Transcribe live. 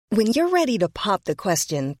When you're ready to pop the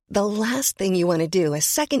question, the last thing you want to do is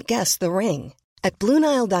second-guess the ring. At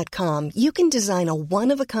BlueNile.com, you can design a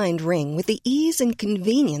one-of-a-kind ring with the ease and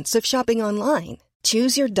convenience of shopping online.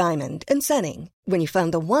 Choose your diamond and setting. When you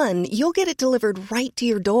find the one, you'll get it delivered right to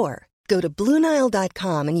your door. Go to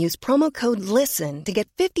BlueNile.com and use promo code LISTEN to get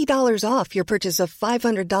 $50 off your purchase of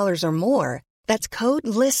 $500 or more. That's code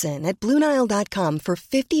LISTEN at BlueNile.com for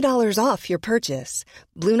 $50 off your purchase.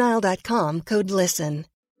 BlueNile.com, code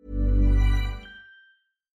LISTEN.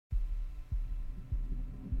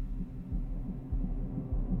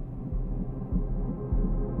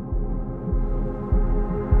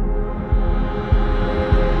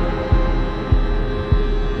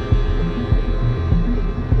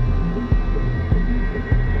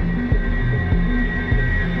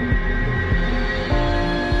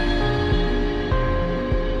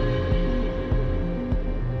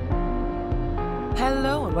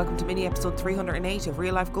 Hello and welcome to mini episode 308 of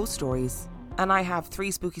Real Life Ghost Stories. And I have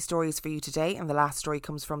 3 spooky stories for you today, and the last story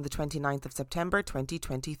comes from the 29th of September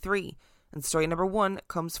 2023. And story number 1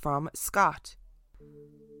 comes from Scott.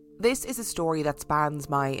 This is a story that spans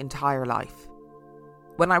my entire life.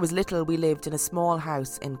 When I was little, we lived in a small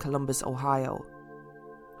house in Columbus, Ohio.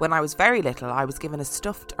 When I was very little, I was given a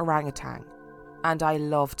stuffed orangutan, and I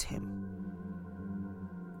loved him.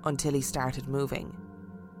 Until he started moving.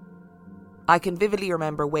 I can vividly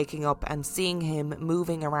remember waking up and seeing him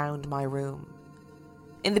moving around my room.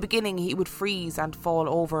 In the beginning, he would freeze and fall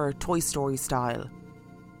over Toy Story style.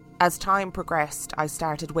 As time progressed, I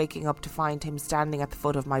started waking up to find him standing at the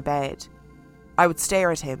foot of my bed. I would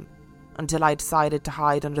stare at him until I decided to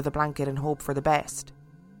hide under the blanket and hope for the best.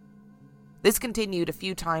 This continued a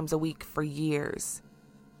few times a week for years.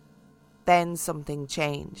 Then something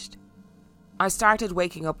changed. I started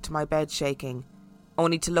waking up to my bed shaking,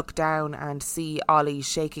 only to look down and see Ollie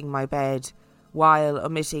shaking my bed while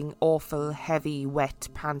emitting awful, heavy, wet,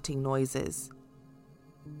 panting noises.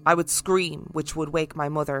 I would scream, which would wake my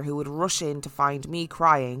mother, who would rush in to find me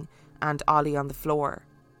crying and Ollie on the floor.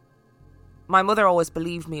 My mother always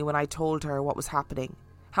believed me when I told her what was happening.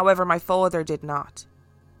 However, my father did not.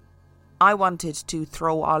 I wanted to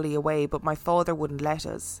throw Ollie away, but my father wouldn't let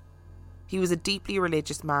us. He was a deeply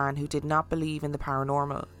religious man who did not believe in the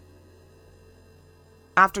paranormal.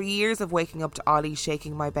 After years of waking up to Ollie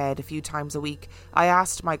shaking my bed a few times a week, I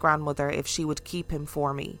asked my grandmother if she would keep him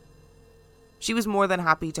for me. She was more than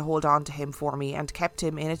happy to hold on to him for me and kept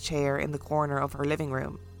him in a chair in the corner of her living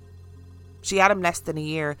room. She had him less than a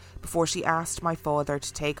year before she asked my father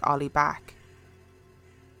to take Ollie back.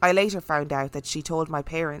 I later found out that she told my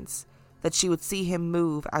parents that she would see him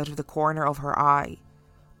move out of the corner of her eye,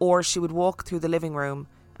 or she would walk through the living room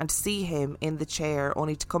and see him in the chair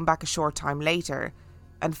only to come back a short time later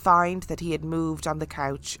and find that he had moved on the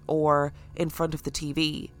couch or in front of the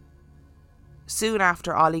TV. Soon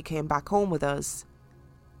after Ollie came back home with us,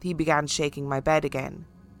 he began shaking my bed again.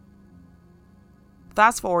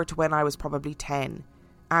 Fast forward to when I was probably 10,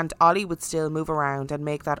 and Ollie would still move around and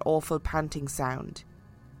make that awful panting sound.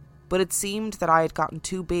 But it seemed that I had gotten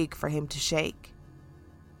too big for him to shake.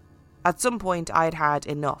 At some point I had had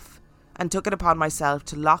enough, and took it upon myself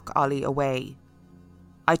to lock Ollie away.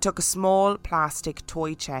 I took a small plastic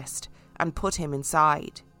toy chest and put him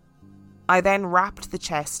inside. I then wrapped the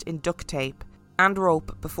chest in duct tape and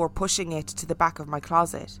rope before pushing it to the back of my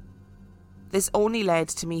closet. This only led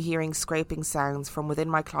to me hearing scraping sounds from within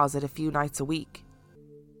my closet a few nights a week.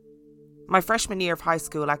 My freshman year of high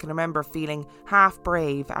school, I can remember feeling half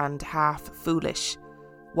brave and half foolish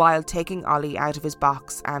while taking Ollie out of his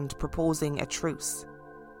box and proposing a truce.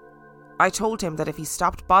 I told him that if he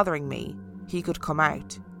stopped bothering me, he could come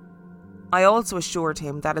out. I also assured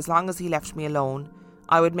him that as long as he left me alone,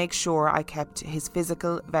 I would make sure I kept his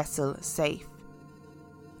physical vessel safe.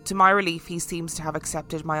 To my relief, he seems to have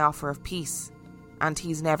accepted my offer of peace, and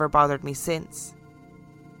he's never bothered me since.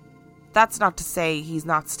 That's not to say he's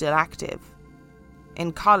not still active.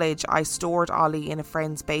 In college, I stored Ollie in a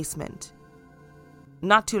friend's basement.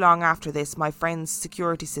 Not too long after this, my friend's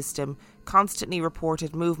security system constantly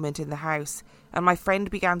reported movement in the house, and my friend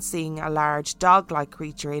began seeing a large dog-like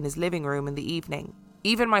creature in his living room in the evening.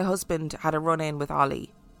 Even my husband had a run-in with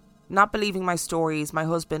Ollie. Not believing my stories, my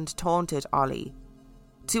husband taunted Ollie.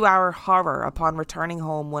 To our horror, upon returning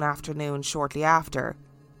home one afternoon shortly after,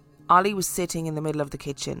 Ollie was sitting in the middle of the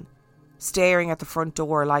kitchen, staring at the front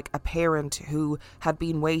door like a parent who had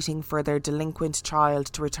been waiting for their delinquent child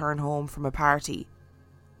to return home from a party.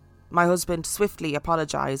 My husband swiftly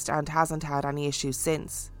apologised and hasn't had any issues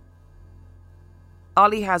since.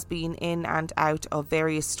 Ollie has been in and out of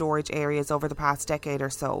various storage areas over the past decade or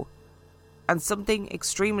so. and something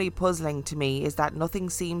extremely puzzling to me is that nothing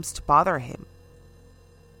seems to bother him.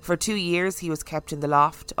 For 2 years he was kept in the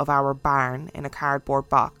loft of our barn in a cardboard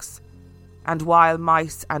box, and while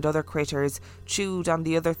mice and other critters chewed on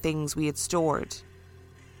the other things we had stored,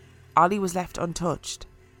 Ollie was left untouched.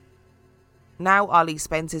 Now Ollie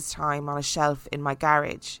spends his time on a shelf in my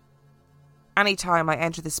garage. Any time I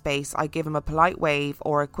enter the space, I give him a polite wave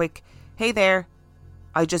or a quick, "Hey there."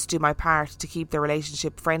 I just do my part to keep the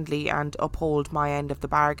relationship friendly and uphold my end of the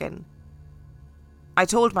bargain. I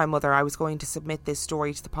told my mother I was going to submit this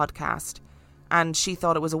story to the podcast, and she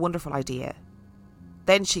thought it was a wonderful idea.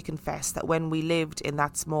 Then she confessed that when we lived in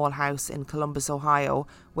that small house in Columbus, Ohio,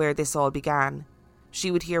 where this all began,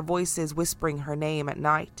 she would hear voices whispering her name at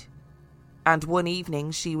night. And one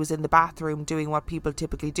evening she was in the bathroom doing what people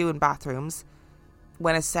typically do in bathrooms,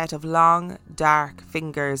 when a set of long, dark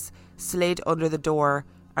fingers slid under the door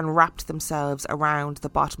and wrapped themselves around the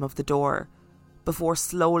bottom of the door, before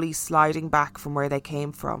slowly sliding back from where they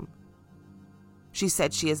came from. She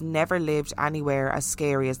said she has never lived anywhere as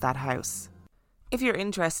scary as that house. If you're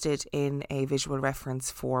interested in a visual reference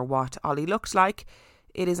for what Ollie looked like,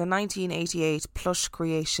 it is a 1988 Plush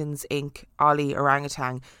Creations Inc. Ollie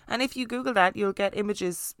Orangutan. And if you Google that, you'll get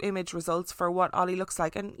image results for what Ollie looks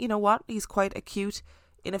like. And you know what? He's quite a cute,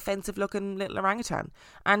 inoffensive looking little orangutan.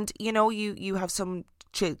 And you know, you have some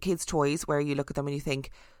kids' toys where you look at them and you think,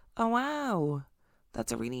 oh wow,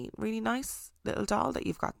 that's a really, really nice little doll that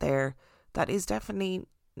you've got there. That is definitely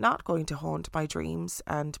not going to haunt my dreams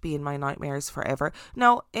and be in my nightmares forever.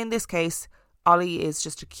 No, in this case, Ollie is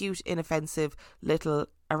just a cute, inoffensive little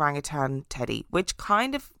orangutan teddy, which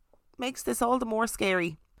kind of makes this all the more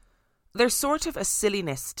scary. There's sort of a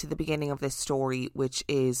silliness to the beginning of this story, which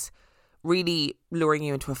is really luring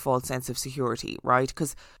you into a false sense of security, right?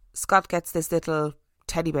 Because Scott gets this little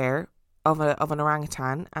teddy bear of an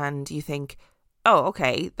orangutan, and you think, oh,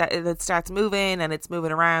 okay, that it starts moving and it's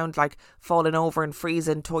moving around, like falling over and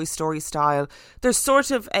freezing, Toy Story style. There's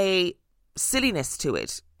sort of a silliness to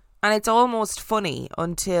it. And it's almost funny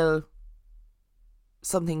until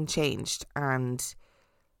something changed, and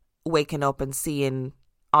waking up and seeing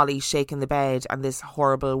Ollie shaking the bed and this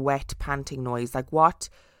horrible wet panting noise. Like what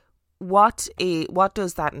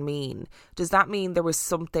does that mean? Does that mean there was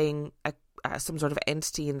something, some sort of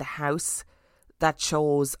entity in the house that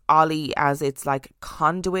chose Ollie as its like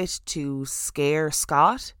conduit to scare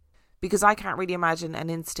Scott? Because I can't really imagine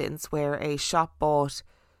an instance where a shop bought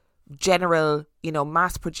general,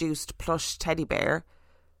 mass-produced plush teddy bear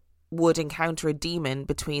would encounter a demon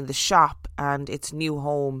between the shop and its new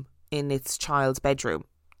home in its child's bedroom.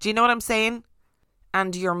 Do you know what I'm saying?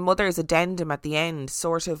 And your mother's addendum at the end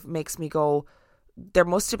sort of makes me go, there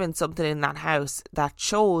must have been something in that house that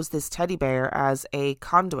chose this teddy bear as a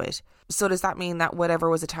conduit. So does that mean that whatever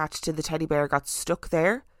was attached to the teddy bear got stuck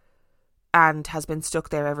there and has been stuck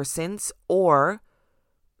there ever since? Or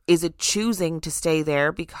is it choosing to stay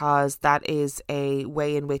there because that is a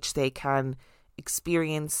way in which they can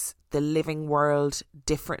experience the living world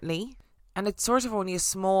differently? And it's sort of only a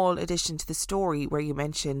small addition to the story where you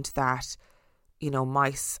mentioned that,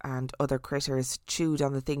 mice and other critters chewed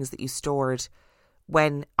on the things that you stored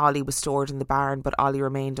when Ollie was stored in the barn, but Ollie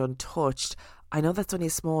remained untouched. I know that's only a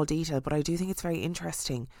small detail, but I do think it's very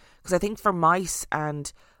interesting, because I think for mice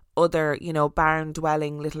and other,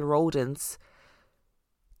 barn-dwelling little rodents,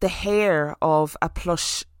 the hair of a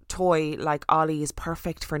plush toy like Ollie is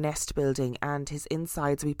perfect for nest building, and his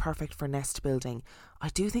insides will be perfect for nest building. I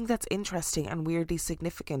do think that's interesting and weirdly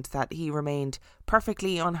significant that he remained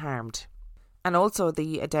perfectly unharmed. And also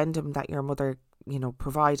the addendum that your mother,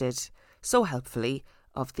 provided so helpfully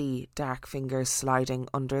of the dark fingers sliding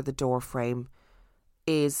under the door frame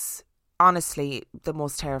is honestly the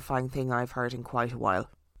most terrifying thing I've heard in quite a while.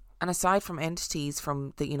 And aside from entities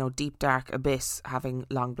from the, deep dark abyss having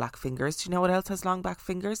long black fingers, do you know what else has long black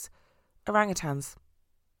fingers? Orangutans.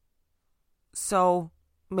 So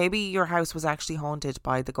maybe your house was actually haunted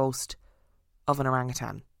by the ghost of an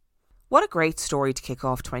orangutan. What a great story to kick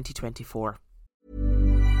off 2024.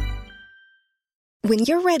 When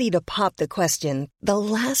you're ready to pop the question, the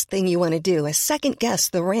last thing you want to do is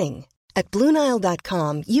second-guess the ring. At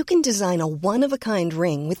BlueNile.com, you can design a one-of-a-kind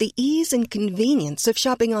ring with the ease and convenience of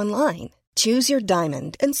shopping online. Choose your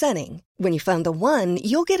diamond and setting. When you find the one,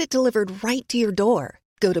 you'll get it delivered right to your door.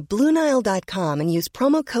 Go to BlueNile.com and use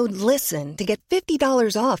promo code LISTEN to get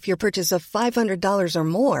 $50 off your purchase of $500 or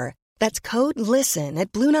more. That's code LISTEN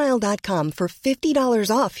at BlueNile.com for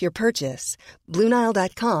 $50 off your purchase.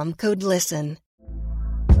 BlueNile.com, code LISTEN.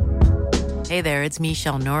 Hey there, it's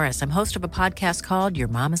Michelle Norris. I'm host of a podcast called Your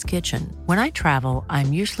Mama's Kitchen. When I travel,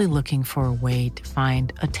 I'm usually looking for a way to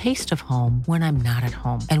find a taste of home when I'm not at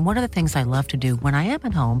home. And one of the things I love to do when I am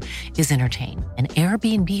at home is entertain. And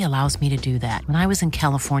Airbnb allows me to do that. When I was in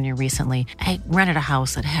California recently, I rented a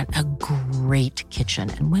house that had a great kitchen.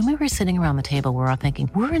 And when we were sitting around the table, we're all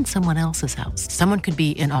thinking, we're in someone else's house. Someone could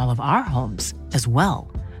be in all of our homes as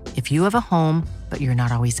well. If you have a home, but you're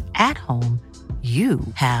not always at home, you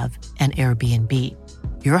have an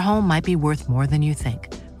Airbnb. Your home might be worth more than you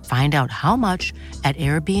think. Find out how much at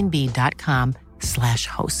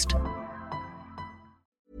airbnb.com/host.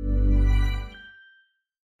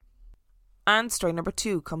 And story number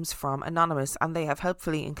 2 comes from Anonymous, and they have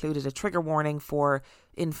helpfully included a trigger warning for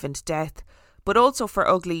infant death, but also for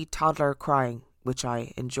ugly toddler crying, which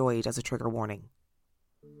I enjoyed as a trigger warning.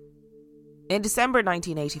 In December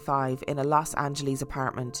 1985, in a Los Angeles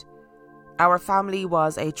apartment, our family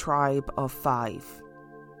was a tribe of 5.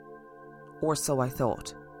 Or so I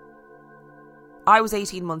thought. I was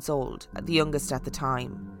 18 months old, the youngest at the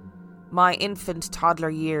time. My infant toddler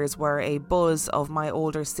years were a buzz of my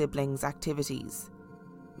older siblings' activities.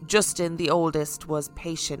 Justin, the oldest, was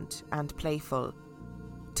patient and playful.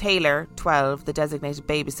 Taylor, 12, the designated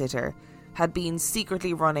babysitter, had been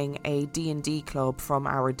secretly running a D&D club from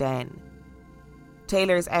our den.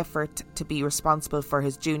 Taylor's effort to be responsible for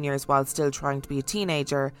his juniors while still trying to be a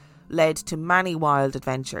teenager led to many wild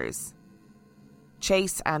adventures.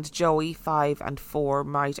 Chase and Joey, 5 and 4,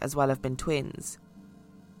 might as well have been twins.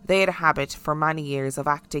 They had a habit for many years of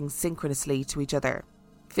acting synchronously to each other,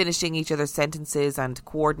 finishing each other's sentences and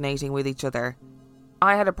coordinating with each other.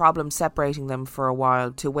 I had a problem separating them for a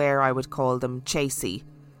while, to where I would call them Chasey.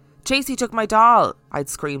 "Chasey took my doll," I'd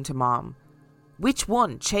scream to Mom. "Which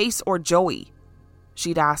one, Chase or Joey?"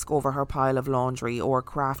 She'd ask over her pile of laundry or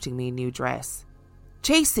crafting me a new dress.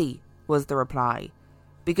 "Chasey," was the reply,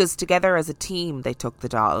 because together as a team they took the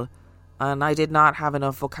doll, and I did not have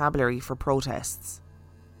enough vocabulary for protests.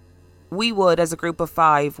 We would, as a group of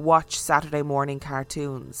 5, watch Saturday morning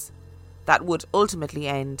cartoons that would ultimately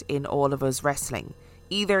end in all of us wrestling,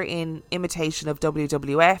 either in imitation of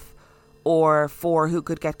WWF or for who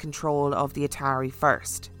could get control of the Atari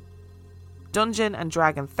first. Dungeon and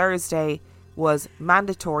Dragon Thursday was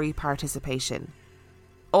mandatory participation.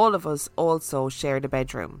 All of us also shared a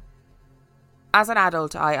bedroom. As an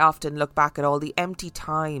adult, I often look back at all the empty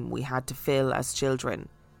time we had to fill as children,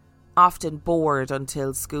 often bored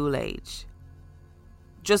until school age.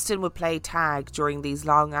 Justin would play tag during these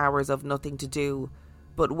long hours of nothing to do,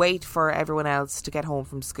 but wait for everyone else to get home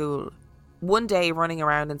from school. One day, running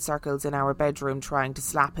around in circles in our bedroom trying to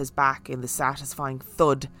slap his back in the satisfying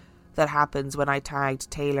thud that happens when I tagged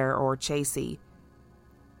Taylor or Chasey.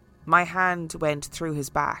 My hand went through his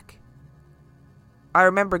back. I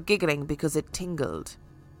remember giggling because it tingled,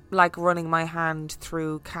 like running my hand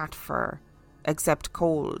through cat fur, except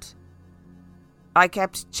cold. I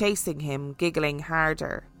kept chasing him, giggling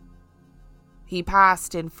harder. He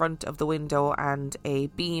passed in front of the window and a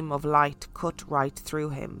beam of light cut right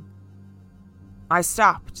through him. I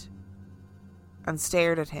stopped and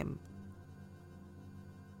stared at him.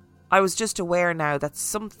 I was just aware now that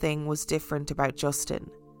something was different about Justin.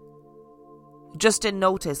 Justin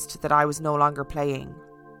noticed that I was no longer playing.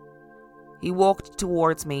 He walked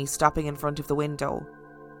towards me, stopping in front of the window,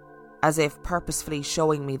 as if purposefully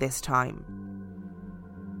showing me this time.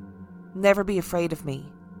 "Never be afraid of me,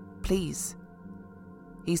 please,"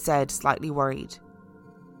 he said, slightly worried.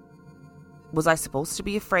 Was I supposed to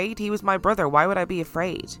be afraid? He was my brother. Why would I be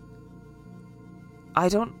afraid? "I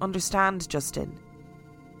don't understand, Justin.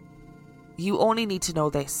 You only need to know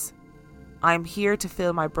this. I am here to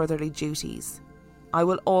fill my brotherly duties. I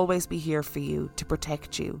will always be here for you, to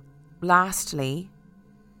protect you. Lastly,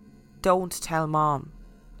 don't tell Mom,"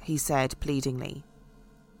 he said pleadingly.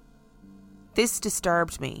 This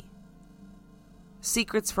disturbed me.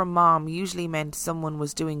 Secrets from Mom usually meant someone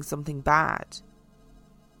was doing something bad.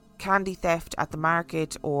 Candy theft at the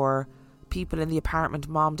market, or people in the apartment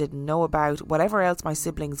Mom didn't know about, whatever else my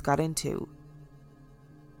siblings got into.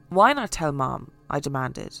 "Why not tell Mom?" I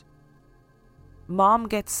demanded. "Mom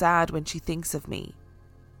gets sad when she thinks of me."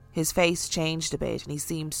 His face changed a bit and he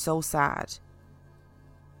seemed so sad.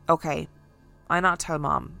 "Okay, I not tell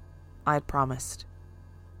Mom," I had promised.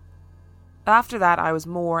 After that, I was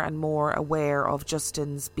more and more aware of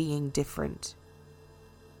Justin's being different.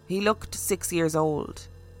 He looked 6 years old,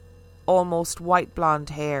 almost white blonde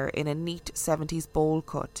hair in a neat 70s bowl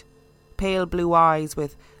cut, pale blue eyes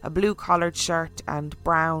with a blue collared shirt and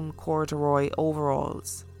brown corduroy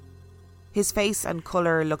overalls. His face and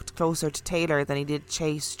colour looked closer to Taylor than he did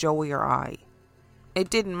Chase, Joey or I. It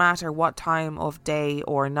didn't matter what time of day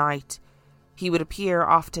or night. He would appear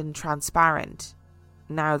often transparent,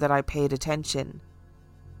 now that I paid attention.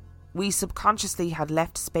 We subconsciously had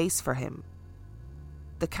left space for him.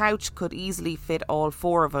 The couch could easily fit all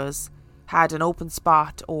four of us, had an open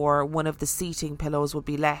spot, or one of the seating pillows would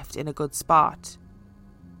be left in a good spot,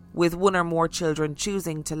 with one or more children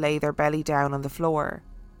choosing to lay their belly down on the floor.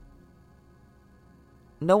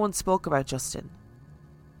 No one spoke about Justin.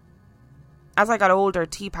 As I got older,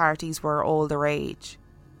 tea parties were all the rage.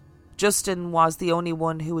 Justin was the only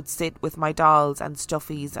one who would sit with my dolls and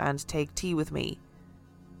stuffies and take tea with me,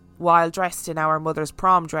 while dressed in our mother's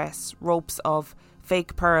prom dress, ropes of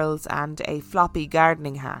fake pearls and a floppy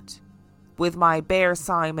gardening hat. With my bear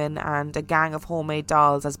Simon and a gang of homemade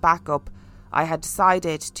dolls as backup, I had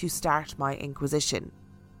decided to start my inquisition.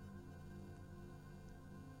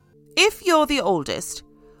 "If you're the oldest,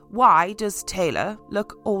 why does Taylor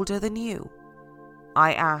look older than you?"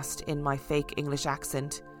 I asked in my fake English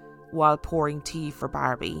accent while pouring tea for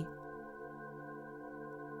Barbie.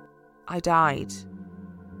 "I died."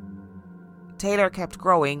 "Taylor kept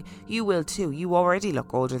growing. You will too. You already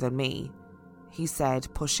look older than me," he said,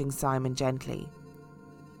 pushing Simon gently.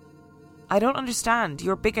 "I don't understand.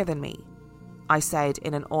 You're bigger than me," I said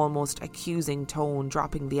in an almost accusing tone,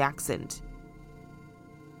 dropping the accent.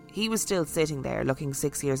 He was still sitting there, looking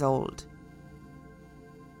 6 years old.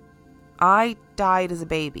 "I died as a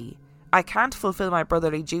baby. I can't fulfill my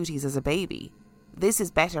brotherly duties as a baby. This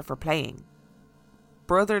is better for playing."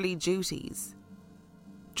 Brotherly duties.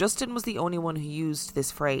 Justin was the only one who used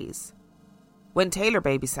this phrase. When Taylor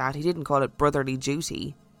babysat, he didn't call it brotherly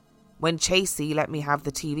duty. When Chasey let me have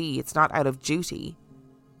the TV, it's not out of duty.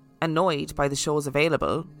 Annoyed by the shows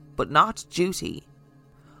available, but not duty.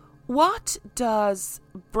 "What does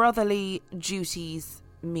brotherly duties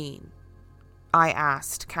mean?" I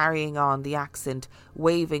asked, carrying on the accent,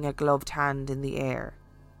 waving a gloved hand in the air.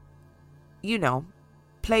 "You know,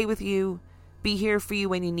 play with you, be here for you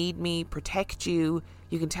when you need me, protect you,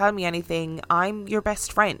 you can tell me anything, I'm your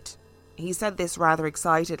best friend." He said this rather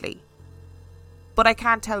excitedly. "But I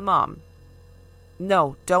can't tell Mom."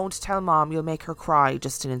 "No, don't tell Mom, you'll make her cry,"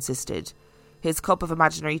 Justin insisted. His cup of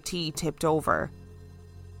imaginary tea tipped over.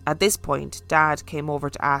 At this point, Dad came over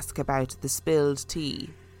to ask about the spilled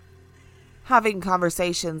tea. Having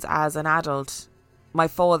conversations as an adult, my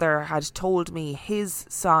father had told me his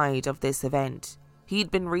side of this event. He'd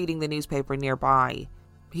been reading the newspaper nearby.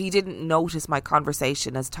 He didn't notice my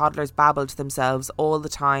conversation as toddlers babbled to themselves all the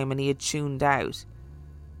time and he had tuned out.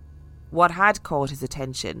 What had caught his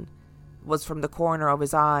attention was from the corner of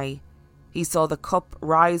his eye. He saw the cup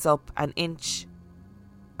rise up an inch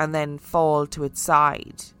and then fall to its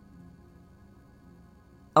side.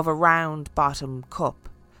 Of a round bottom cup.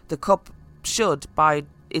 The cup should, by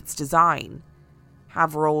its design,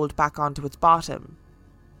 have rolled back onto its bottom.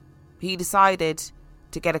 He decided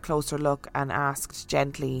to get a closer look and asked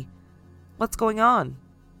gently, "What's going on?"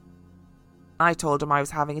 I told him I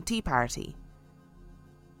was having a tea party.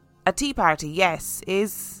 "A tea party, yes.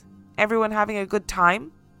 Is everyone having a good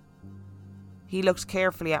time?" He looked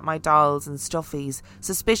carefully at my dolls and stuffies,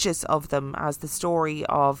 suspicious of them as the story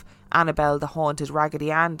of Annabelle the Haunted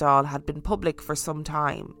Raggedy Ann doll had been public for some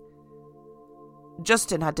time.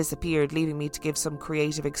 Justin had disappeared, leaving me to give some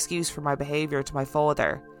creative excuse for my behaviour to my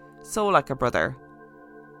father. So like a brother.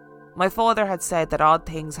 My father had said that odd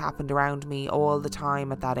things happened around me all the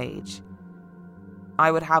time at that age.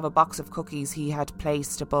 I would have a box of cookies he had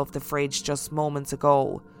placed above the fridge just moments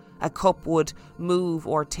ago. A cup would move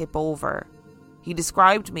or tip over. He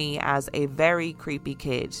described me as a very creepy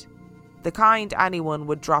kid. The kind anyone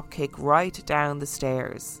would dropkick right down the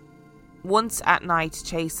stairs. Once at night,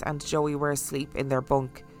 Chase and Joey were asleep in their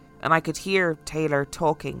bunk, and I could hear Taylor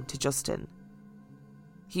talking to Justin.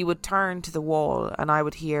 He would turn to the wall and I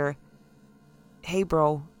would hear, "Hey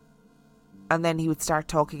bro," and then he would start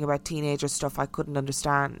talking about teenager stuff I couldn't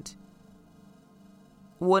understand.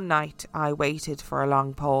 One night I waited for a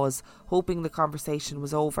long pause, hoping the conversation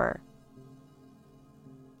was over.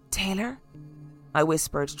 "Taylor?" I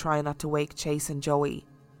whispered, trying not to wake Chase and Joey.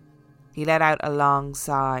 He let out a long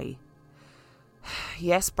sigh.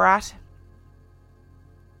 "Yes, brat."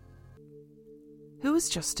 "Who is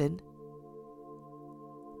Justin?"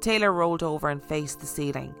 Taylor rolled over and faced the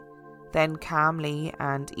ceiling, then calmly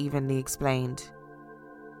and evenly explained.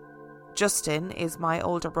 "Justin is my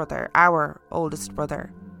older brother, our oldest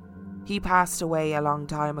brother. He passed away a long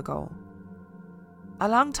time ago." "A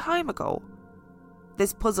long time ago?"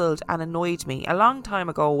 This puzzled and annoyed me. A long time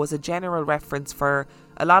ago was a general reference for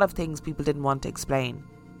a lot of things people didn't want to explain.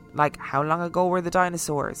 Like, how long ago were the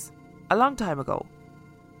dinosaurs? A long time ago.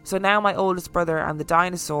 So now my oldest brother and the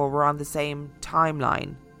dinosaur were on the same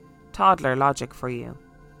timeline. Toddler logic for you.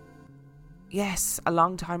 Yes, a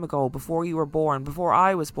long time ago, before you were born, before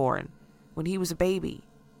I was born, when he was a baby.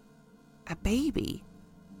 A baby?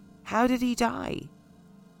 How did he die?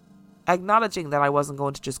 Acknowledging that I wasn't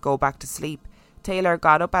going to just go back to sleep, Taylor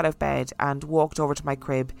got up out of bed and walked over to my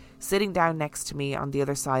crib, sitting down next to me on the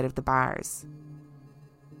other side of the bars.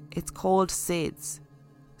 It's called SIDS,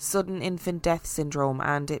 Sudden Infant Death Syndrome,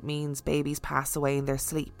 and it means babies pass away in their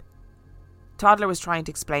sleep. Toddler was trying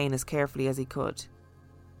to explain as carefully as he could.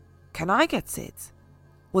 Can I get SIDS?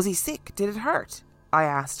 Was he sick? Did it hurt? I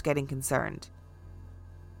asked, getting concerned.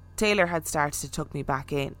 Taylor had started to tuck me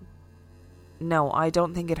back in. No, I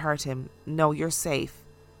don't think it hurt him. No, you're safe.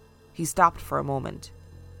 He stopped for a moment.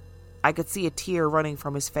 I could see a tear running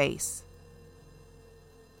from his face.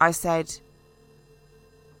 I said,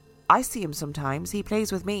 I see him sometimes. He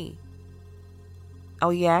plays with me. Oh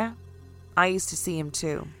yeah? I used to see him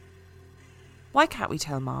too. Why can't we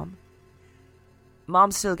tell Mom?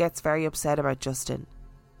 Mom still gets very upset about Justin.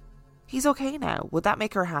 He's okay now. Would that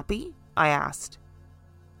make her happy? I asked.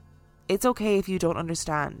 It's okay if you don't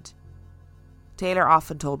understand. Taylor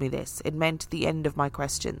often told me this. It meant the end of my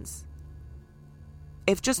questions.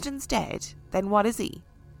 If Justin's dead, then what is he?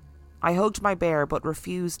 I hugged my bear but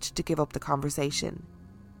refused to give up the conversation.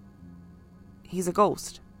 He's a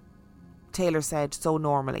ghost, Taylor said so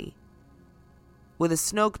normally. With a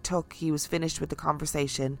snug tuck, he was finished with the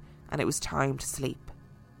conversation and it was time to sleep.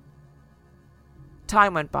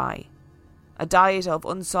 Time went by. A diet of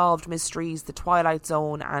unsolved mysteries, The Twilight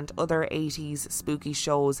Zone and other 80s spooky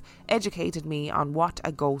shows educated me on what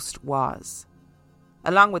a ghost was.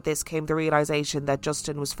 Along with this came the realisation that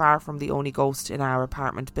Justin was far from the only ghost in our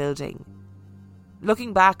apartment building.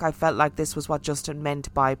 Looking back, I felt like this was what Justin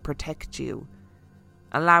meant by protect you,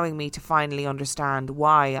 allowing me to finally understand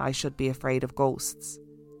why I should be afraid of ghosts.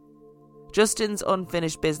 Justin's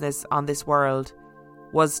unfinished business on this world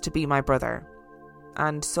was to be my brother,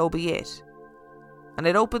 and so be it. And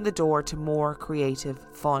it opened the door to more creative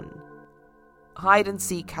fun. Hide and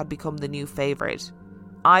seek had become the new favourite.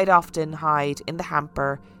 I'd often hide in the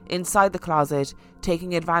hamper, inside the closet,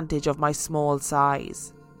 taking advantage of my small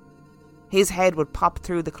size. His head would pop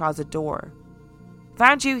through the closet door.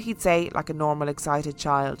 Found you, he'd say, like a normal excited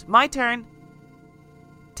child. My turn.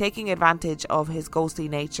 Taking advantage of his ghostly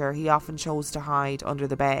nature, he often chose to hide under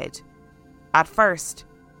the bed. At first,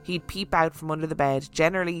 he'd peep out from under the bed,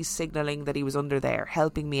 generally signalling that he was under there,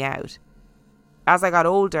 helping me out. As I got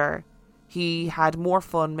older, he had more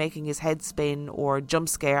fun making his head spin or jump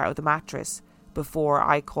scare out of the mattress before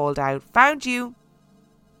I called out, Found you!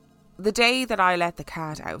 The day that I let the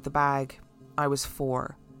cat out of the bag, I was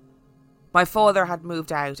 4. My father had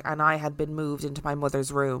moved out and I had been moved into my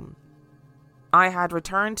mother's room. I had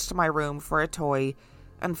returned to my room for a toy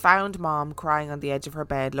and found Mom crying on the edge of her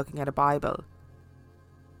bed looking at a Bible.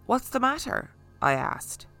 What's the matter? I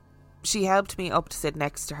asked. She helped me up to sit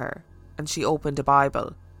next to her and she opened a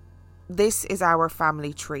Bible. This is our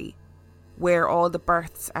family tree, where all the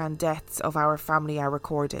births and deaths of our family are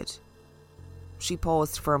recorded. She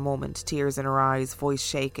paused for a moment, tears in her eyes, voice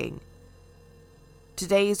shaking.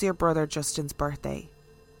 Today is your brother Justin's birthday,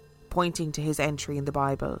 pointing to his entry in the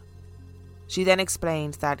Bible. She then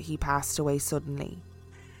explained that he passed away suddenly.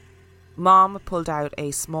 Mom pulled out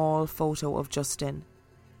a small photo of Justin,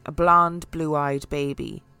 a blonde, blue-eyed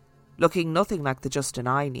baby, looking nothing like the Justin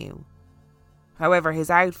I knew. However, his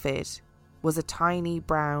outfit was a tiny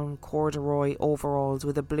brown corduroy overalls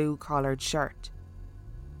with a blue collared shirt.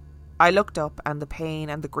 I looked up and the pain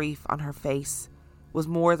and the grief on her face was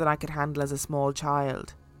more than I could handle as a small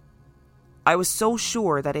child. I was so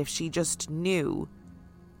sure that if she just knew,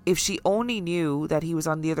 if she only knew that he was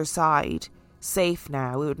on the other side, safe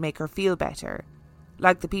now, it would make her feel better,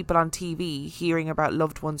 like the people on TV hearing about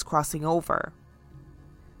loved ones crossing over.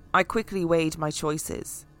 I quickly weighed my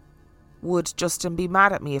choices. Would Justin be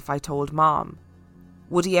mad at me if I told Mom?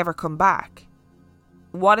 Would he ever come back?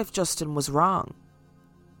 What if Justin was wrong?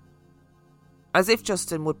 As if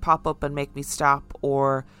Justin would pop up and make me stop,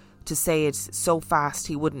 or to say it so fast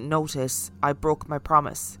he wouldn't notice, I broke my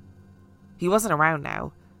promise. He wasn't around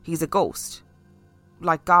now. He's a ghost.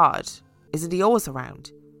 Like God. Isn't he always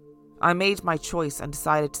around? I made my choice and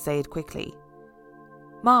decided to say it quickly.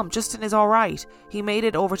 Mom, Justin is alright. He made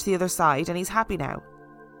it over to the other side and he's happy now.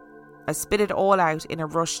 I spit it all out in a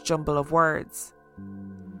rushed jumble of words.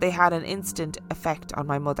 They had an instant effect on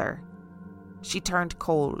my mother. She turned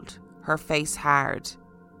cold, her face hard.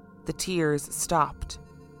 The tears stopped.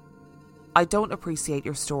 I don't appreciate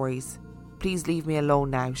your stories. Please leave me alone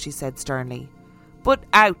now, she said sternly. But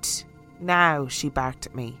out! "Now," she barked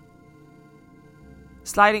at me.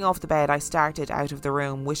 Sliding off the bed, I started out of the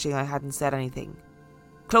room, wishing I hadn't said anything.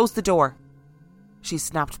 "Close the door," she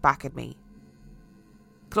snapped back at me.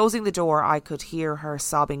 Closing the door, I could hear her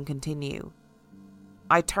sobbing continue.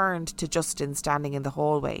 I turned to Justin standing in the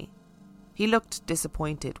hallway. He looked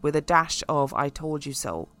disappointed, with a dash of "I told you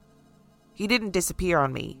so." He didn't disappear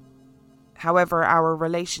on me. However, our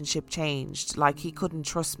relationship changed, like he couldn't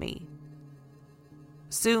trust me.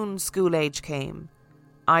 Soon school age came.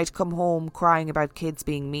 I'd come home crying about kids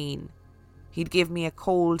being mean. He'd give me a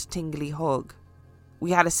cold, tingly hug.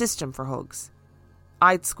 We had a system for hugs.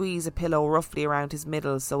 I'd squeeze a pillow roughly around his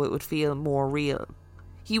middle so it would feel more real.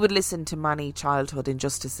 He would listen to many childhood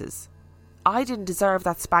injustices. I didn't deserve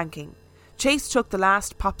that spanking. Chase took the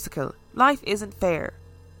last popsicle. Life isn't fair.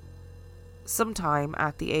 Sometime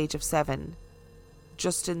at the age of 7,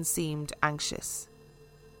 Justin seemed anxious.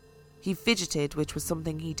 He fidgeted, which was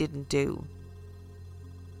something he didn't do.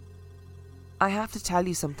 "I have to tell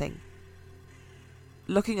you something."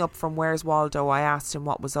 Looking up from Where's Waldo, I asked him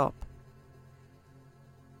what was up.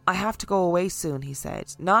 "I have to go away soon," he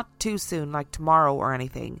said. "Not too soon, like tomorrow or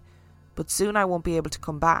anything, but soon I won't be able to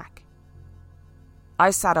come back." I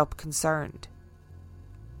sat up, concerned.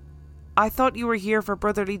 "I thought you were here for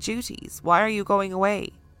brotherly duties. Why are you going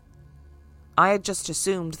away?" I had just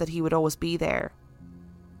assumed that he would always be there.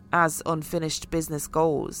 As unfinished business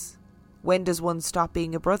goes, when does one stop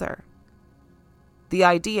being a brother? The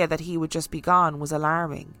idea that he would just be gone was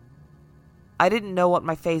alarming. I didn't know what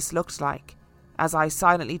my face looked like, as I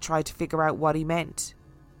silently tried to figure out what he meant.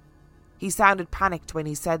 He sounded panicked when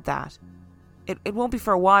he said that. It won't be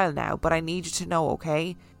for a while now, but I need you to know,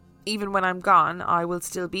 okay? Even when I'm gone, I will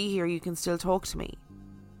still be here. You can still talk to me."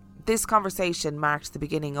 This conversation marked the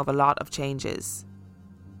beginning of a lot of changes.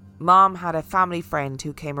 Mom had a family friend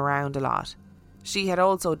who came around a lot. She had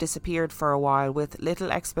also disappeared for a while, with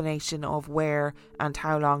little explanation of where and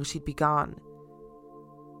how long she'd be gone.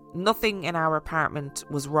 Nothing in our apartment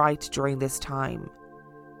was right during this time.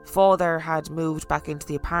 Father had moved back into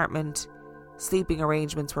the apartment, sleeping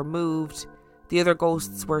arrangements were moved, the other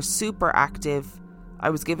ghosts were super active. I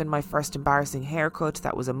was given my first embarrassing haircut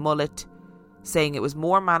that was a mullet, saying it was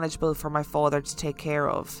more manageable for my father to take care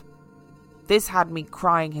of. This had me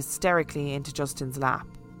crying hysterically into Justin's lap.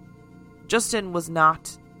 Justin was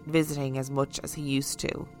not visiting as much as he used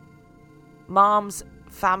to. Mom's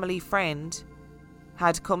family friend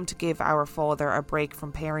had come to give our father a break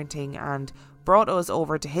from parenting and brought us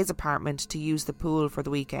over to his apartment to use the pool for the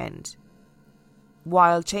weekend.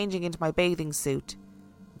 While changing into my bathing suit,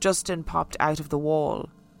 Justin popped out of the wall,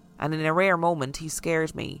 and in a rare moment he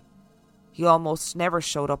scared me. He almost never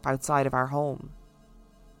showed up outside of our home.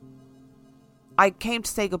 "I came to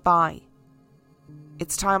say goodbye.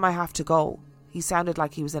 It's time I have to go." He sounded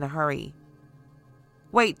like he was in a hurry.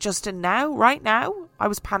 "Wait, Justin, now? Right now?" I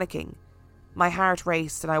was panicking. My heart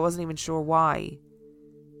raced and I wasn't even sure why.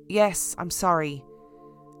 "Yes, I'm sorry.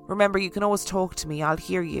 Remember, you can always talk to me. I'll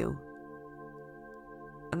hear you."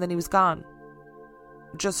 And then he was gone.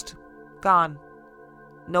 Just gone.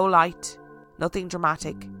 No light, nothing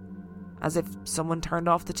dramatic, as if someone turned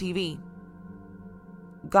off the TV.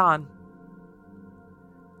 Gone.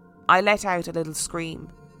 I let out a little scream.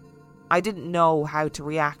 I didn't know how to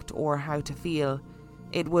react or how to feel.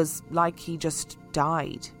 It was like he just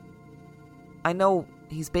died. I know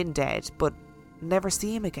he's been dead, but never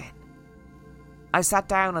see him again. I sat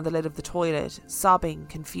down on the lid of the toilet, sobbing,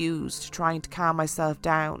 confused, trying to calm myself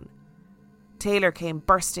down. Taylor came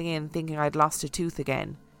bursting in, thinking I'd lost a tooth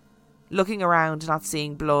again. Looking around, not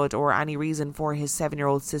seeing blood or any reason for his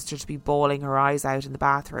 7-year-old sister to be bawling her eyes out in the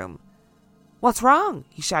bathroom. "What's wrong?"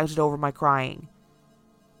 he shouted over my crying.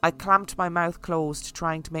 I clamped my mouth closed,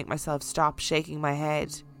 trying to make myself stop shaking my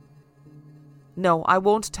head. "No, I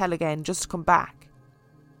won't tell again, just come back."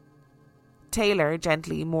 Taylor,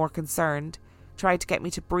 gently, more concerned, tried to get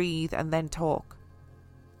me to breathe and then talk.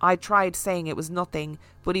 I tried saying it was nothing,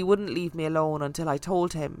 but he wouldn't leave me alone until I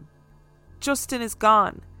told him. "Justin is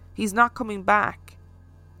gone. He's not coming back."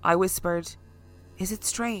 I whispered, "Is it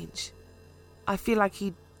strange? I feel like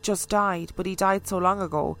he just died, but he died so long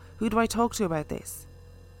ago. Who do I talk to about this?"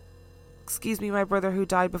 "Excuse me, my brother who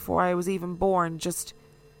died before I was even born, just...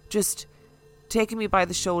 Taking me by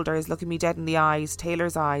the shoulders, looking me dead in the eyes.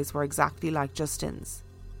 Taylor's eyes were exactly like Justin's.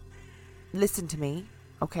 "Listen to me,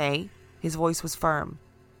 okay?" His voice was firm.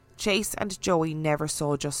 "Chase and Joey never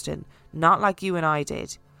saw Justin, not like you and I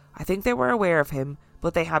did. I think they were aware of him,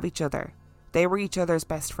 but they have each other. They were each other's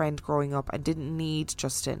best friend growing up and didn't need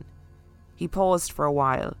Justin." He paused for a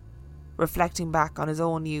while, reflecting back on his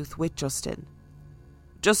own youth with Justin.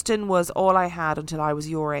 "Justin was all I had until I was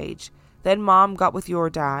your age. Then Mom got with your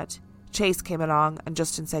dad. Chase came along and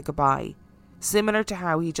Justin said goodbye, similar to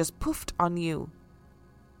how he just puffed on you.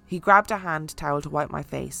 He grabbed a hand towel to wipe my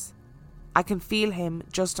face. I can feel him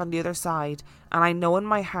just on the other side, and I know in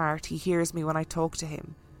my heart he hears me when I talk to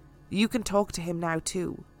him. You can talk to him now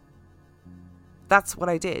too. That's what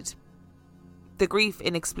I did. The grief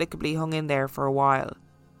inexplicably hung in there for a while.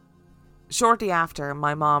 Shortly after,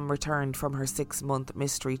 my mom returned from her 6-month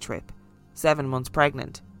mystery trip, 7 months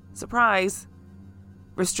pregnant. Surprise!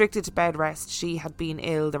 Restricted to bed rest, she had been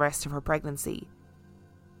ill the rest of her pregnancy.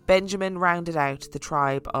 Benjamin rounded out the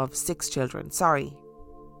tribe of 5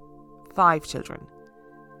 children.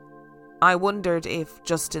 I wondered if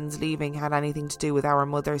Justin's leaving had anything to do with our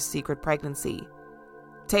mother's secret pregnancy.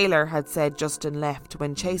 Taylor had said Justin left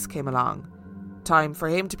when Chase came along. Time for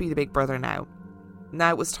him to be the big brother now. Now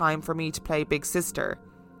it was time for me to play big sister.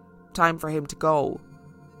 Time for him to go.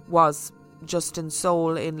 Was Justin's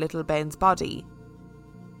soul in little Ben's body?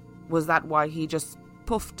 Was that why he just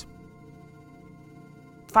puffed?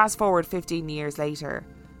 Fast forward 15 years later,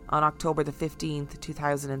 on October the 15th,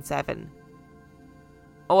 2007.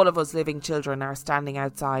 All of us living children are standing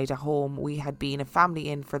outside a home we had been a family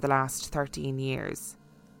in for the last 13 years.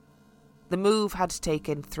 The move had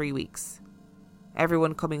taken 3 weeks.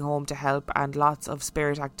 Everyone coming home to help and lots of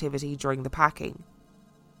spirit activity during the packing.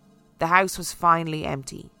 The house was finally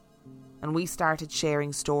empty, and we started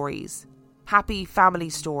sharing stories, happy family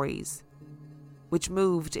stories, which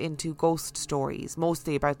moved into ghost stories,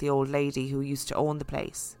 mostly about the old lady who used to own the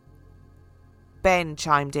place. Ben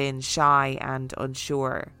chimed in, shy and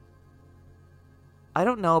unsure. I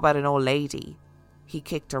don't know about an old lady. He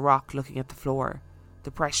kicked a rock, looking at the floor,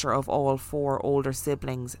 the pressure of all 4 older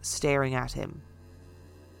siblings staring at him.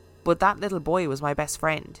 But that little boy was my best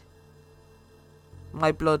friend.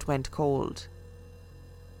 My blood went cold.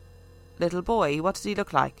 Little boy, what did he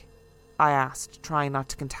look like? I asked, trying not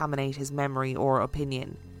to contaminate his memory or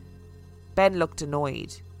opinion. Ben looked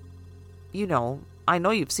annoyed. You know, I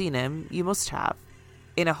know you've seen him, you must have.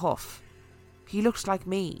 In a huff. He looked like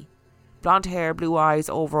me. Blonde hair, blue eyes,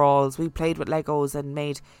 overalls. We played with Legos and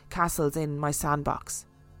made castles in my sandbox.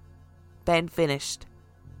 Ben finished,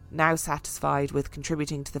 now satisfied with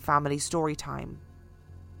contributing to the family story time.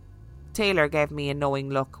 Taylor gave me a knowing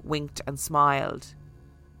look, winked and smiled.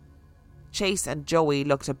 Chase and Joey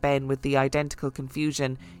looked at Ben with the identical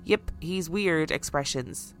confusion, "Yep, he's weird"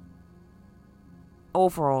 expressions.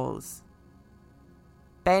 Overalls.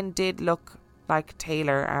 Ben did look like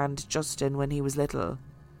Taylor and Justin when he was little.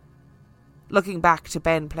 Looking back to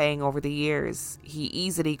Ben playing over the years, he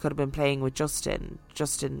easily could have been playing with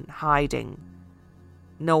Justin hiding,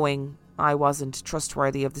 knowing I wasn't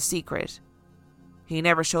trustworthy of the secret. He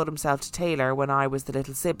never showed himself to Taylor when I was the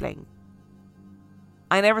little sibling.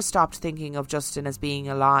 I never stopped thinking of Justin as being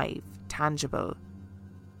alive, tangible.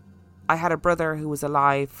 I had a brother who was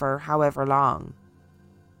alive for however long.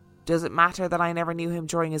 Does it matter that I never knew him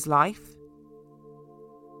during his life?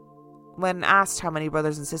 When asked how many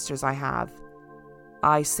brothers and sisters I have,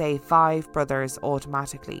 I say 5 brothers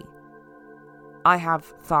automatically. I have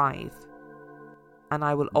 5, and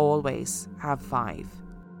I will always have 5.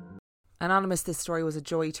 Anonymous, this story was a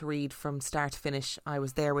joy to read from start to finish. I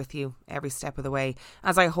was there with you every step of the way,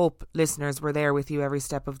 as I hope listeners were there with you every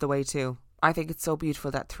step of the way too. I think it's so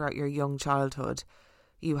beautiful that throughout your young childhood,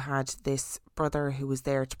 you had this brother who was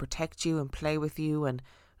there to protect you and play with you and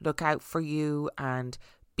look out for you and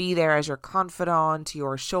be there as your confidant,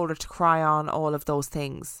 your shoulder to cry on, all of those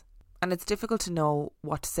things. And it's difficult to know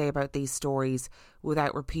what to say about these stories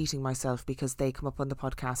without repeating myself, because they come up on the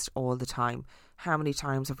podcast all the time. How many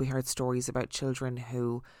times have we heard stories about children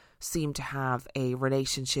who seem to have a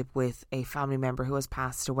relationship with a family member who has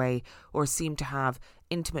passed away, or seem to have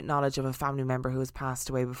intimate knowledge of a family member who has passed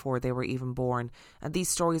away before they were even born? And these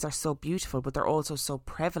stories are so beautiful, but they're also so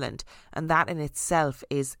prevalent, and that in itself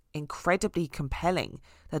is incredibly compelling,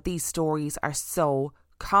 that these stories are so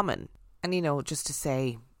common. And you know, just to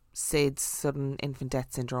say, SIDS, sudden infant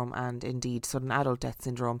death syndrome, and indeed sudden adult death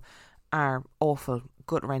syndrome, are awful,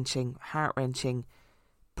 gut-wrenching, heart-wrenching,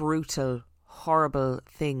 brutal, horrible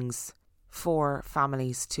things for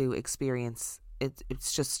families to experience.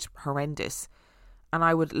 It's just horrendous. And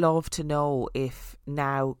I would love to know if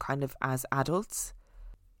now, kind of as adults,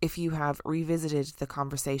 if you have revisited the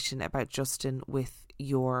conversation about Justin with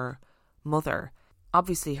your mother.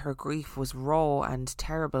 Obviously her grief was raw and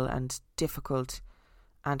terrible and difficult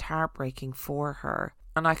and heartbreaking for her,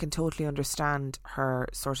 and I can totally understand her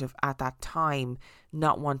sort of at that time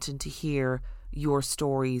not wanting to hear your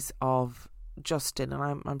stories of Justin,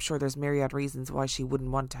 and I'm sure there's myriad reasons why she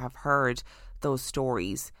wouldn't want to have heard those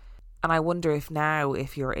stories. And I wonder if now,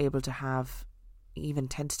 if you're able to have even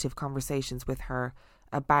tentative conversations with her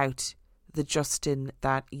about the Justin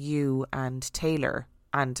that you and Taylor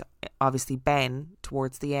and obviously Ben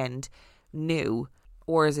towards the end knew,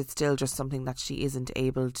 or is it still just something that she isn't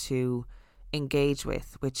able to engage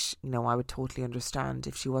with, which, you know, I would totally understand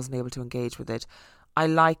if she wasn't able to engage with it. I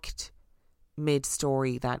liked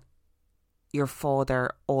mid-story that your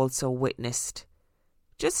father also witnessed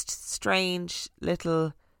just strange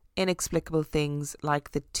little inexplicable things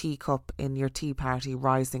like the teacup in your tea party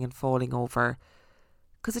rising and falling over,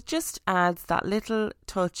 because it just adds that little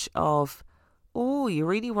touch of, oh, you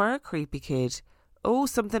really were a creepy kid. Oh,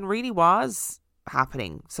 something really was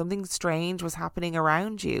happening. Something strange was happening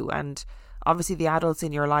around you. And obviously the adults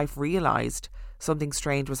in your life realised something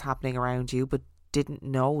strange was happening around you, but didn't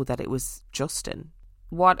know that it was Justin.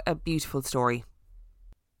 What a beautiful story.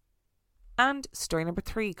 And story number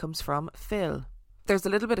 3 comes from Phil. There's a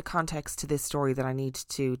little bit of context to this story that I need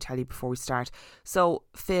to tell you before we start. So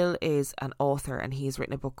Phil is an author and he's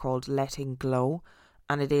written a book called Letting Glow,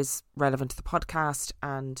 and it is relevant to the podcast,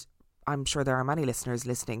 and I'm sure there are many listeners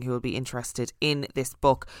listening who will be interested in this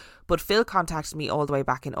book. But Phil contacted me all the way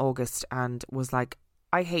back in August and was like,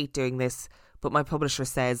 I hate doing this, but my publisher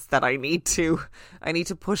says that I need to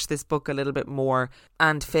push this book a little bit more.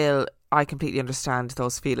 And Phil, I completely understand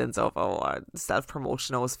those feelings of,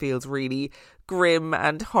 self-promotion always feels really grim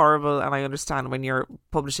and horrible. And I understand when you're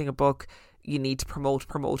publishing a book, you need to promote.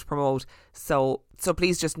 So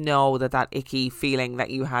please just know that icky feeling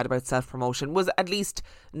that you had about self-promotion was at least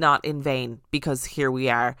not in vain, because here we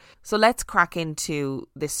are. So let's crack into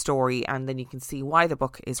this story and then you can see why the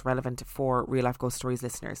book is relevant for Real Life Ghost Stories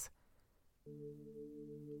listeners.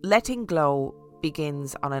 Letting Glow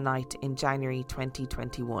begins on a night in January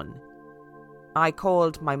 2021. I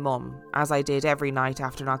called my mum, as I did every night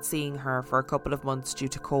after not seeing her for a couple of months due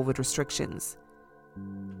to COVID restrictions.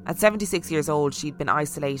 At 76 years old, she'd been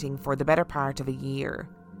isolating for the better part of a year.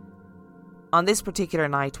 On this particular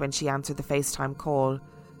night, when she answered the FaceTime call,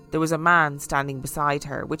 there was a man standing beside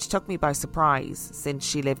her, which took me by surprise since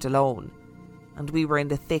she lived alone, and we were in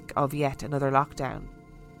the thick of yet another lockdown.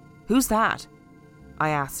 "Who's that?" I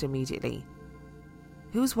asked immediately.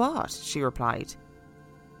 "Who's what?" she replied.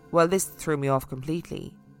 Well, this threw me off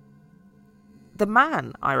completely. "The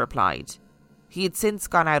man," I replied. He had since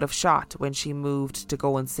gone out of shot when she moved to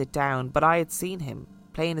go and sit down, but I had seen him,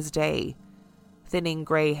 plain as day. Thinning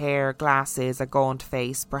grey hair, glasses, a gaunt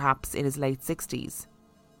face, perhaps in his late 60s.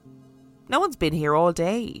 "No one's been here all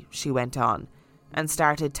day," she went on, and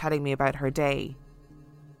started telling me about her day.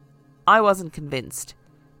 I wasn't convinced,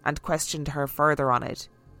 and questioned her further on it,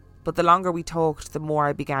 but the longer we talked, the more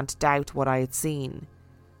I began to doubt what I had seen,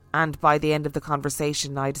 and by the end of the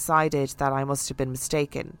conversation I decided that I must have been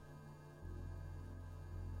mistaken.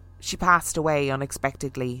 She passed away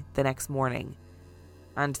unexpectedly the next morning,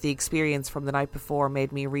 and the experience from the night before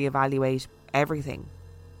made me reevaluate everything.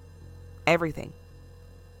 Everything.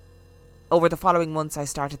 Over the following months I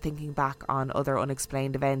started thinking back on other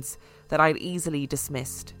unexplained events that I'd easily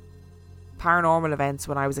dismissed. Paranormal events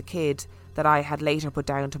when I was a kid that I had later put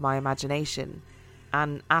down to my imagination,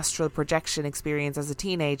 an astral projection experience as a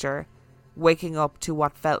teenager, waking up to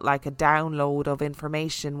what felt like a download of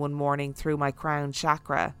information one morning through my crown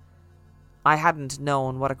chakra. I hadn't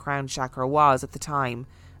known what a crown chakra was at the time,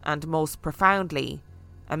 and most profoundly,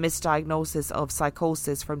 a misdiagnosis of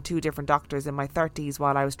psychosis from 2 different doctors in my 30s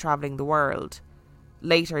while I was travelling the world,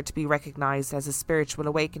 later to be recognised as a spiritual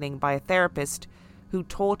awakening by a therapist who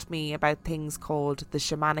taught me about things called the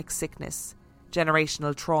shamanic sickness,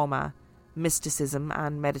 generational trauma, mysticism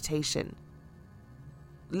and meditation.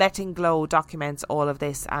 Letting Glow documents all of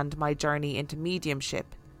this and my journey into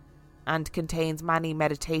mediumship, and contains many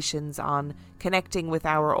meditations on connecting with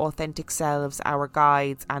our authentic selves, our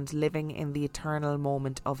guides, and living in the eternal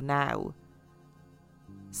moment of now.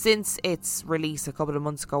 Since its release a couple of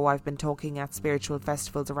months ago, I've been talking at spiritual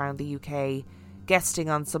festivals around the UK, guesting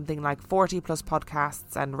on something like 40 plus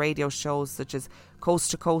podcasts and radio shows such as Coast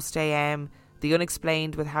to Coast AM, The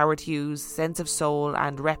Unexplained with Howard Hughes, Sense of Soul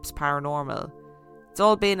and Reps Paranormal. It's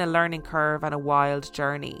all been a learning curve and a wild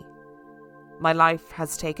journey. My life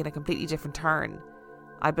has taken a completely different turn.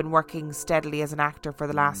 I've been working steadily as an actor for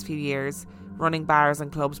the last few years, running bars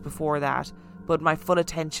and clubs before that, but my full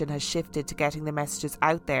attention has shifted to getting the messages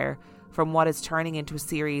out there from what is turning into a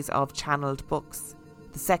series of channeled books.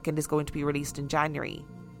 The second is going to be released in January.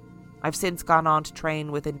 I've since gone on to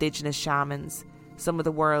train with indigenous shamans, some of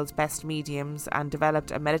the world's best mediums, and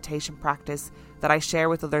developed a meditation practice that I share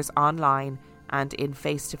with others online and in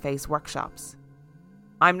face-to-face workshops.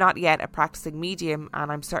 I'm not yet a practicing medium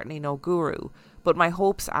and I'm certainly no guru, but my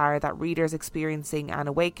hopes are that readers experiencing an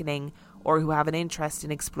awakening or who have an interest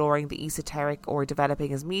in exploring the esoteric or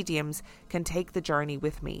developing as mediums can take the journey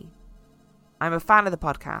with me. I'm a fan of the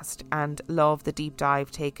podcast and love the deep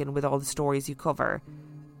dive taken with all the stories you cover,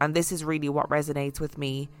 and this is really what resonates with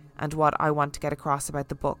me and what I want to get across about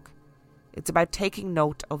the book. It's about taking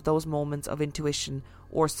note of those moments of intuition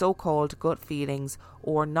or so-called gut feelings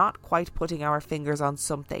or not quite putting our fingers on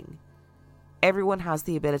something. Everyone has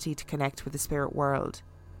the ability to connect with the spirit world.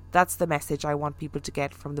 That's the message I want people to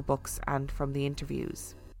get from the books and from the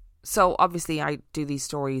interviews. So obviously I do these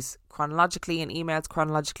stories chronologically and emails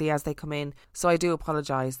chronologically as they come in. So I do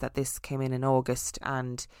apologise that this came in August,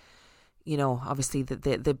 and you know, obviously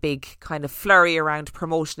the big kind of flurry around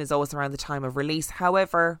promotion is always around the time of release.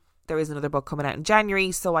 However, there is another book coming out in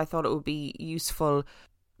January, so I thought it would be useful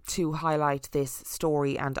to highlight this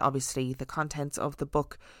story and obviously the contents of the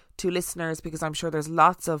book to listeners, because I'm sure there's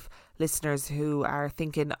lots of listeners who are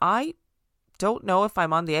thinking, I don't know if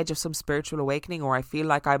I'm on the edge of some spiritual awakening, or I feel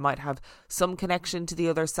like I might have some connection to the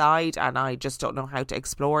other side and I just don't know how to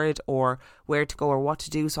explore it or where to go or what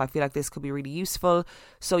to do. So I feel like this could be really useful.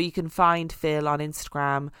 So you can find Phil on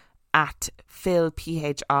Instagram at Phil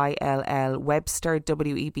Phill Webster Webster,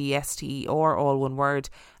 all one word,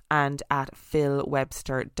 and at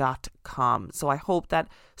philwebster.com. So I hope that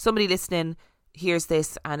somebody listening hears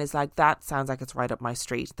this and is like, that sounds like it's right up my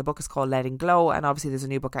street. The book is called Letting Glow, and obviously there's a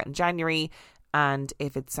new book out in January, and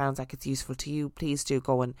if it sounds like it's useful to you, please do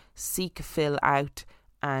go and seek Phil out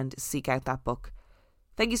and seek out that book.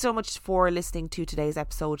 Thank you so much for listening to today's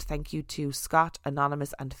episode. Thank you to Scott,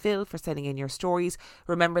 Anonymous and Phil for sending in your stories.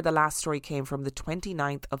 Remember, the last story came from the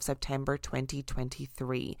 29th of September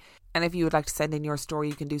 2023. And if you would like to send in your story,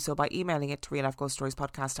 you can do so by emailing it to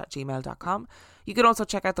reallifeghoststoriespodcast@gmail.com. You can also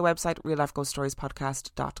check out the website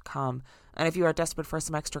reallifeghoststoriespodcast.com. And if you are desperate for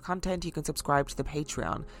some extra content, you can subscribe to the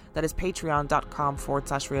Patreon. That is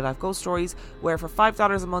patreon.com/reallifeghoststories, where for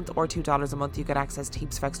 $5 a month or $2 a month, you get access to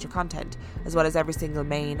heaps of extra content, as well as every single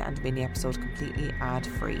main and mini episode completely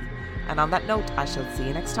ad-free. And on that note, I shall see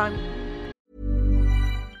you next time.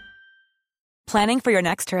 Planning for your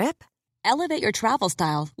next trip? Elevate your travel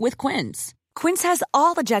style with Quince. Quince has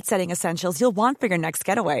all the jet-setting essentials you'll want for your next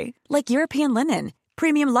getaway, like European linen,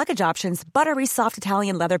 premium luggage options, buttery soft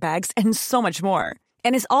Italian leather bags, and so much more.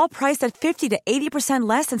 And is all priced at 50 to 80%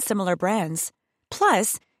 less than similar brands.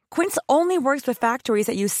 Plus, Quince only works with factories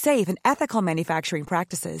that use safe and ethical manufacturing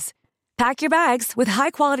practices. Pack your bags with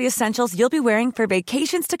high-quality essentials you'll be wearing for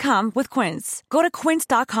vacations to come with Quince. Go to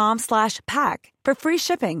quince.com/pack for free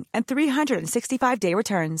shipping and 365-day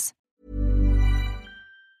returns.